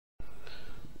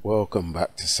Welcome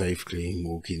back to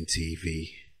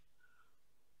Safeclean-Walkingtv.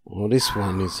 Well, this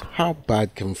one is how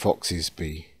bad can foxes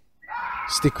be?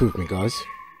 Stick with me, guys.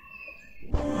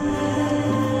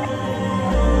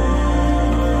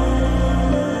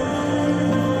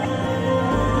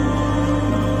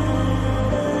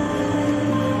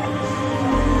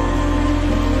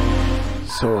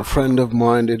 So a friend of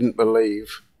mine didn't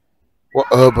believe what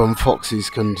urban foxes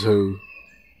can do.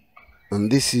 And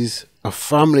this is a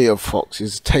family of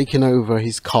foxes taking over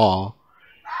his car,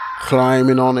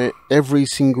 climbing on it every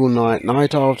single night,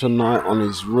 night after night, on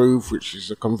his roof, which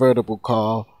is a convertible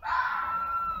car,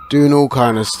 doing all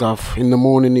kind of stuff. In the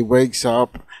morning he wakes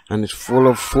up and it's full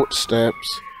of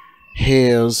footsteps,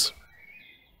 hairs.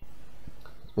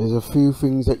 There's a few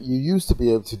things that you used to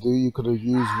be able to do. You could have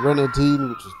used Renadine,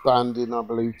 which was banned in, I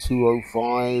believe,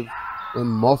 205. Then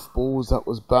mothballs, that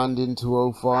was banned in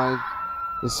 205.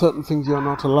 There's certain things you're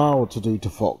not allowed to do to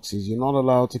foxes. You're not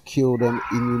allowed to kill them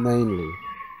inhumanely.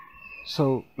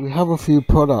 So we have a few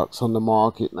products on the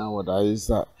market nowadays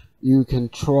that you can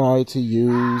try to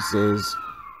use. There's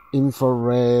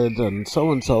infrared and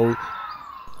so.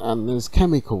 And there's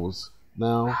chemicals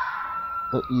now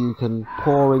that you can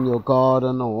pour in your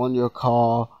garden or on your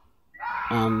car.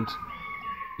 And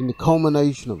in the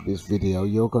culmination of this video,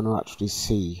 you're going to actually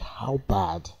see how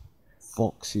bad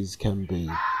foxes can be.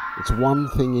 It's one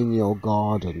thing in your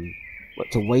garden, but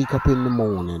to wake up in the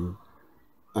morning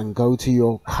and go to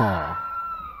your car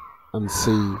and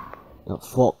see that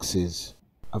foxes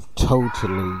have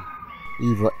totally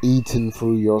either eaten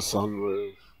through your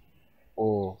sunroof,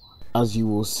 or, as you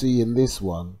will see in this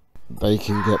one, they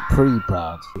can get pretty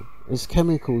bad. There's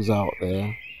chemicals out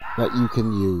there that you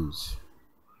can use.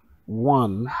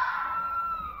 One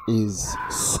is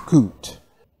Scoot.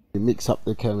 You mix up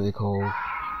the chemical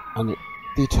and it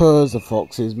deters the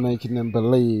foxes, making them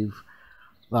believe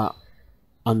that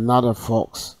another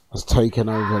fox has taken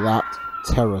over that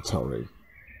territory.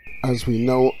 As we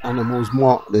know, animals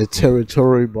mark their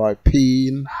territory by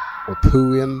peeing or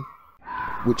pooing,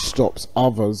 which stops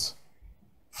others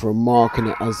from marking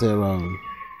it as their own.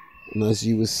 And as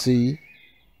you will see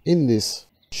in this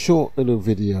short little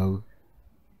video,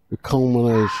 the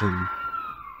culmination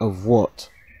of what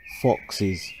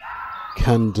foxes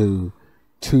can do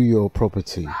to your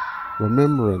property,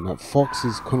 remembering that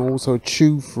foxes can also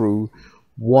chew through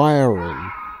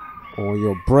wiring or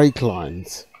your brake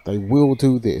lines. They will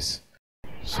do this.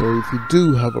 So if you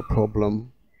do have a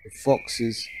problem with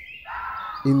foxes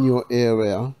in your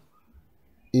area,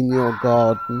 in your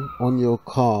garden, on your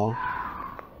car,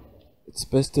 it's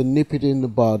best to nip it in the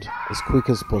bud as quick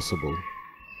as possible.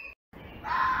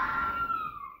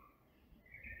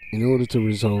 In order to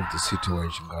resolve the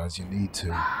situation, guys, you need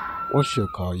to wash your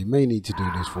car. You may need to do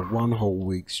this for 1 whole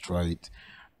week straight,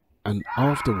 and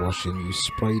after washing you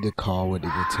spray the car with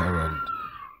a deterrent,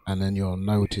 and then you'll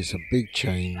notice a big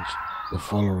change the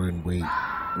following week.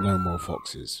 No more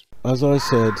foxes. As I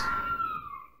said,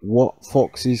 what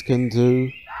foxes can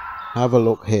do, have a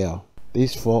look here.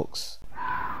 This fox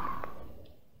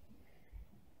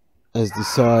has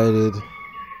decided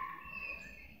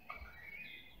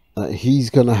that he's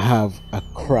gonna have a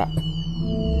crap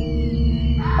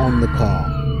on the car,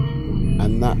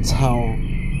 and that's how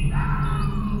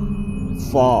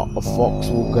far a fox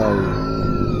will go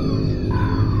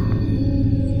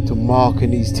to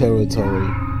marking his territory.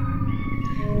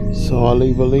 So I'll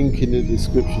leave a link in the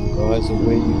description, guys, of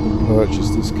where you can purchase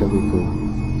this chemical.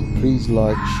 So please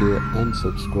like, share and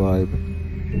subscribe,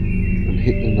 and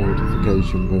hit the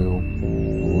notification bell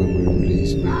when we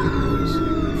release new videos.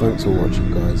 Thanks for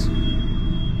watching, guys.